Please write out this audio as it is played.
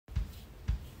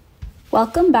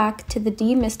Welcome back to the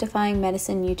Demystifying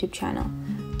Medicine YouTube channel.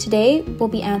 Today, we'll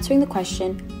be answering the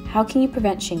question, how can you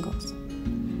prevent shingles?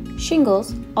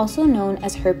 Shingles, also known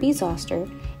as herpes zoster,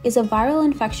 is a viral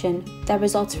infection that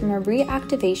results from a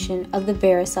reactivation of the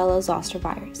varicella zoster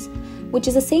virus, which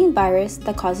is the same virus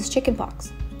that causes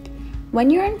chickenpox. When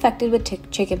you're infected with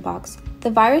chickenpox,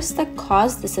 the virus that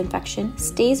caused this infection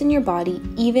stays in your body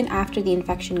even after the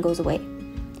infection goes away.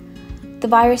 The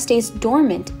virus stays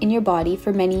dormant in your body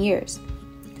for many years.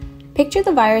 Picture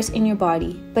the virus in your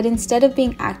body, but instead of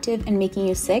being active and making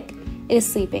you sick, it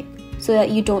is sleeping, so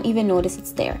that you don't even notice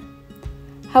it's there.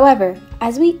 However,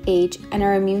 as we age and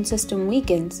our immune system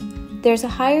weakens, there's a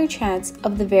higher chance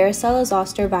of the varicella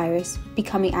zoster virus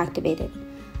becoming activated,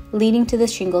 leading to the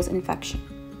shingles infection.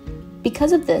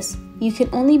 Because of this, you can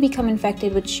only become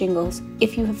infected with shingles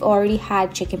if you have already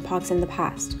had chickenpox in the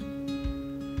past.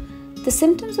 The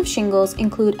symptoms of shingles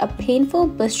include a painful,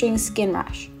 blistering skin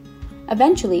rash.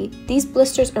 Eventually, these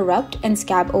blisters erupt and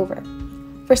scab over.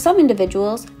 For some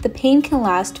individuals, the pain can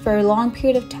last for a long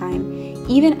period of time,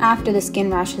 even after the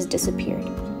skin rash has disappeared.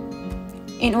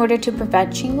 In order to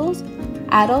prevent shingles,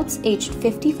 adults aged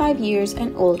 55 years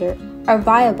and older are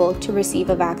viable to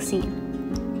receive a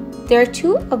vaccine. There are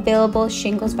two available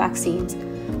shingles vaccines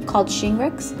called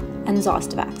Shingrix and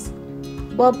Zostavax.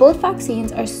 While both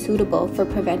vaccines are suitable for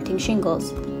preventing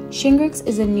shingles, Shingrix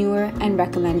is a newer and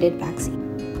recommended vaccine.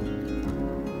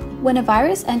 When a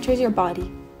virus enters your body,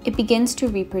 it begins to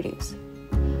reproduce.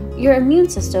 Your immune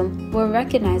system will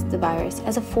recognize the virus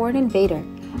as a foreign invader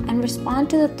and respond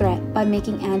to the threat by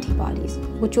making antibodies,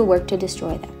 which will work to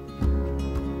destroy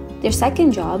them. Their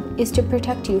second job is to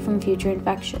protect you from future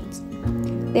infections.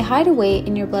 They hide away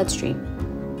in your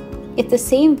bloodstream. If the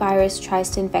same virus tries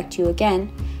to infect you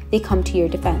again, they come to your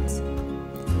defense.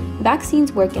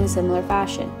 Vaccines work in a similar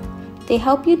fashion. They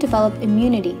help you develop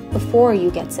immunity before you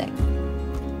get sick.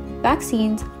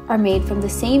 Vaccines are made from the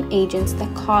same agents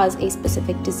that cause a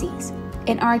specific disease,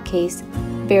 in our case,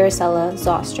 varicella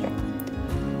zoster.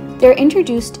 They're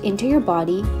introduced into your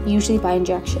body, usually by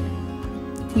injection.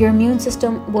 Your immune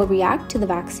system will react to the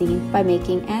vaccine by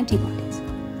making antibodies.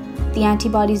 The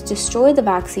antibodies destroy the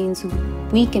vaccine's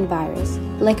weakened virus,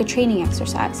 like a training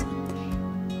exercise.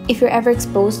 If you're ever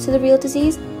exposed to the real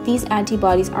disease, these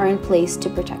antibodies are in place to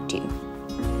protect you.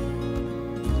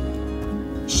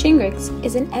 Shingrix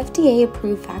is an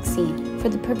FDA-approved vaccine for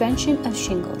the prevention of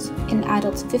shingles in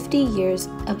adults 50 years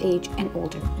of age and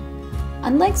older.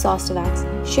 Unlike Zostavax,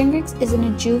 Shingrix is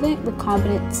an adjuvant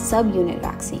recombinant subunit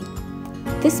vaccine.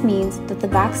 This means that the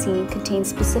vaccine contains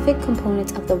specific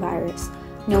components of the virus,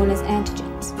 known as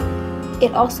antigens.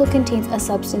 It also contains a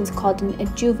substance called an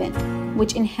adjuvant,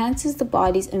 which enhances the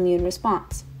body's immune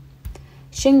response.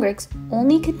 Shingrix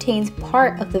only contains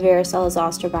part of the varicella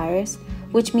zoster virus,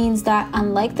 which means that,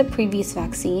 unlike the previous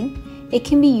vaccine, it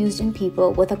can be used in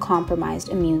people with a compromised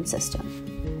immune system.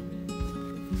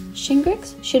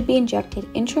 Shingrix should be injected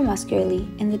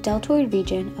intramuscularly in the deltoid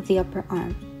region of the upper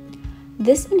arm.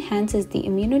 This enhances the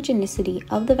immunogenicity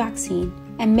of the vaccine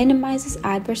and minimizes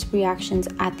adverse reactions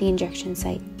at the injection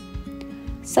site.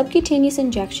 Subcutaneous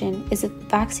injection is a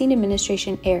vaccine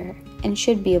administration error and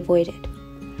should be avoided.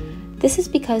 This is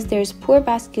because there is poor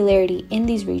vascularity in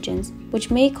these regions, which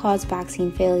may cause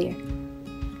vaccine failure.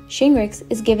 Shingrix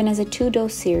is given as a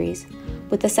 2-dose series,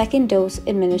 with the second dose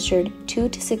administered 2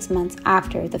 to 6 months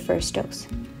after the first dose.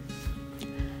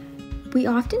 We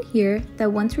often hear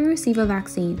that once we receive a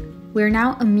vaccine, we are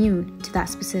now immune to that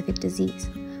specific disease.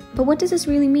 But what does this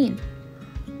really mean?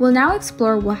 We'll now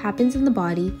explore what happens in the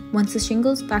body once the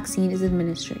shingles vaccine is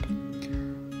administered.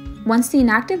 Once the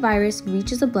inactive virus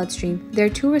reaches the bloodstream, there are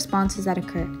two responses that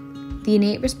occur: the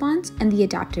innate response and the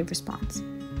adaptive response.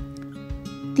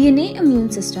 The innate immune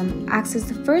system acts as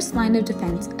the first line of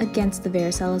defense against the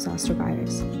varicella zoster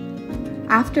virus.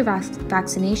 After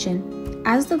vaccination,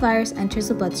 as the virus enters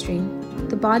the bloodstream,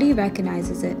 the body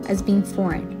recognizes it as being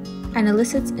foreign and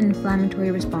elicits an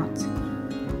inflammatory response.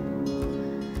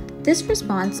 This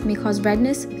response may cause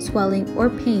redness, swelling, or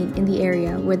pain in the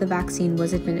area where the vaccine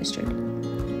was administered.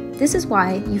 This is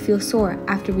why you feel sore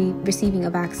after receiving a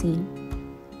vaccine.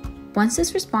 Once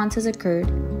this response has occurred,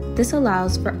 this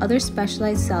allows for other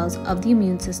specialized cells of the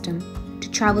immune system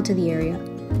to travel to the area,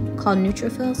 called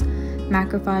neutrophils,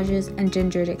 macrophages, and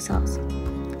dendritic cells.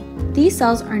 These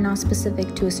cells are not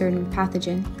specific to a certain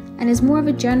pathogen and is more of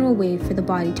a general way for the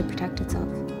body to protect itself.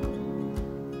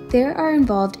 They are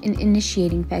involved in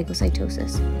initiating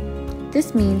phagocytosis.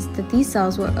 This means that these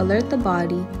cells will alert the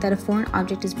body that a foreign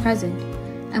object is present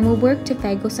and will work to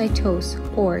phagocytose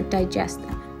or digest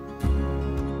them.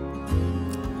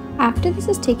 After this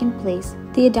has taken place,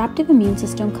 the adaptive immune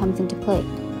system comes into play.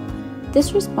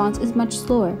 This response is much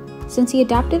slower, since the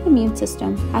adaptive immune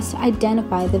system has to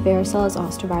identify the varicella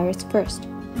zoster virus first.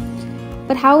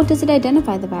 But how does it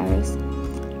identify the virus?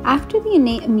 After the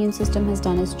innate immune system has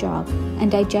done its job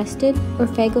and digested or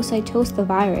phagocytosed the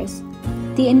virus,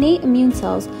 the innate immune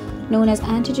cells, known as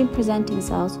antigen-presenting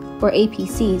cells, or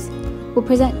APCs, will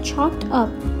present chopped up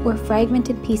or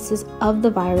fragmented pieces of the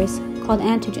virus called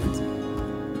antigens.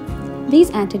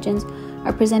 These antigens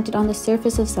are presented on the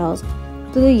surface of cells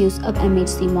through the use of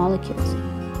MHC molecules.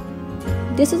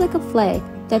 This is like a flag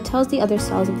that tells the other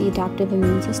cells of the adaptive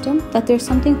immune system that there's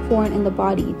something foreign in the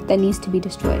body that needs to be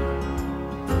destroyed.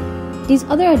 These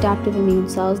other adaptive immune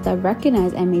cells that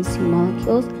recognize MHC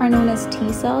molecules are known as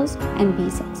T cells and B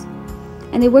cells,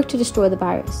 and they work to destroy the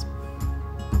virus.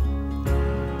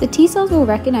 The T cells will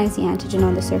recognize the antigen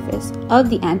on the surface of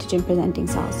the antigen-presenting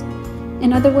cells.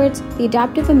 In other words, the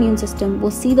adaptive immune system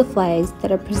will see the flags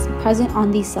that are present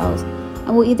on these cells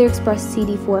and will either express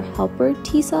CD4 helper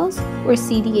T cells or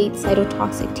CD8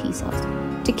 cytotoxic T cells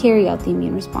to carry out the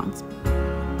immune response.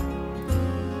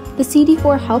 The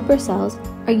CD4 helper cells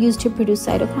are used to produce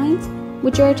cytokines,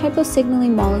 which are a type of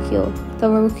signaling molecule that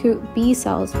will recruit B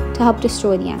cells to help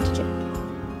destroy the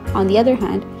antigen. On the other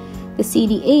hand, the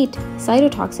CD8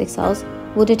 cytotoxic cells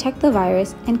will detect the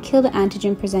virus and kill the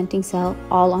antigen-presenting cell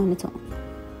all on its own.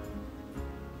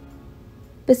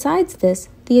 Besides this,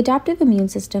 the adaptive immune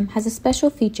system has a special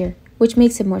feature which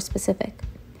makes it more specific.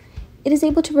 It is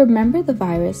able to remember the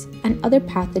virus and other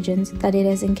pathogens that it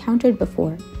has encountered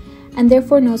before, and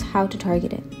therefore knows how to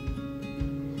target it.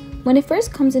 When it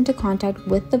first comes into contact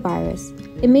with the virus,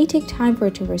 it may take time for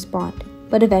it to respond,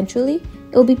 but eventually,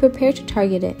 it will be prepared to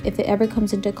target it if it ever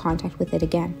comes into contact with it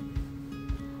again.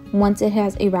 Once it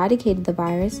has eradicated the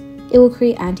virus, it will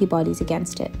create antibodies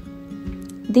against it.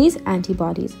 These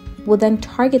antibodies will then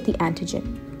target the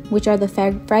antigen, which are the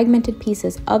fragmented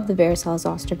pieces of the varicella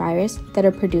zoster virus that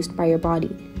are produced by your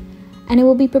body, and it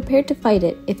will be prepared to fight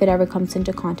it if it ever comes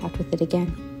into contact with it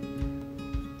again.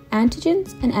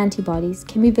 Antigens and antibodies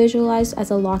can be visualized as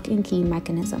a lock and key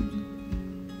mechanism.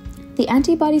 The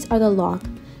antibodies are the lock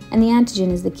and the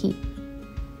antigen is the key.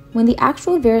 When the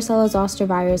actual varicella zoster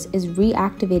virus is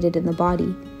reactivated in the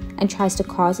body and tries to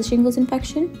cause a shingles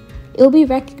infection, it will be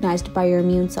recognized by your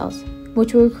immune cells,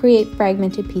 which will create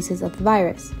fragmented pieces of the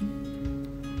virus.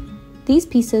 These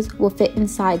pieces will fit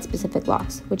inside specific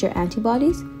locks, which are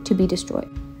antibodies, to be destroyed.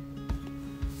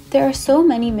 There are so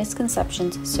many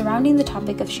misconceptions surrounding the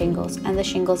topic of shingles and the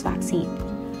shingles vaccine.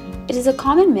 It is a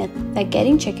common myth that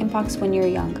getting chickenpox when you're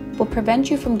young will prevent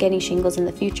you from getting shingles in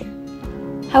the future.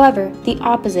 However, the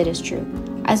opposite is true,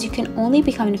 as you can only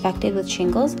become infected with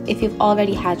shingles if you've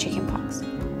already had chickenpox.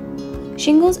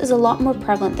 Shingles is a lot more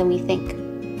prevalent than we think.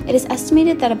 It is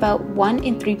estimated that about 1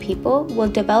 in 3 people will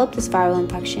develop this viral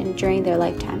infection during their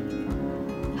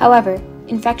lifetime. However,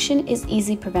 infection is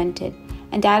easily prevented,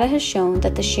 and data has shown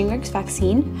that the Shingrix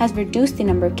vaccine has reduced the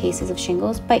number of cases of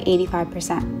shingles by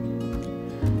 85%.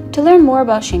 To learn more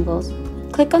about shingles,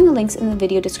 click on the links in the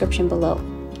video description below.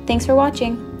 Thanks for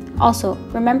watching! Also,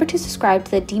 remember to subscribe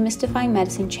to the Demystifying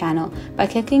Medicine channel by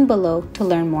clicking below to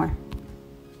learn more.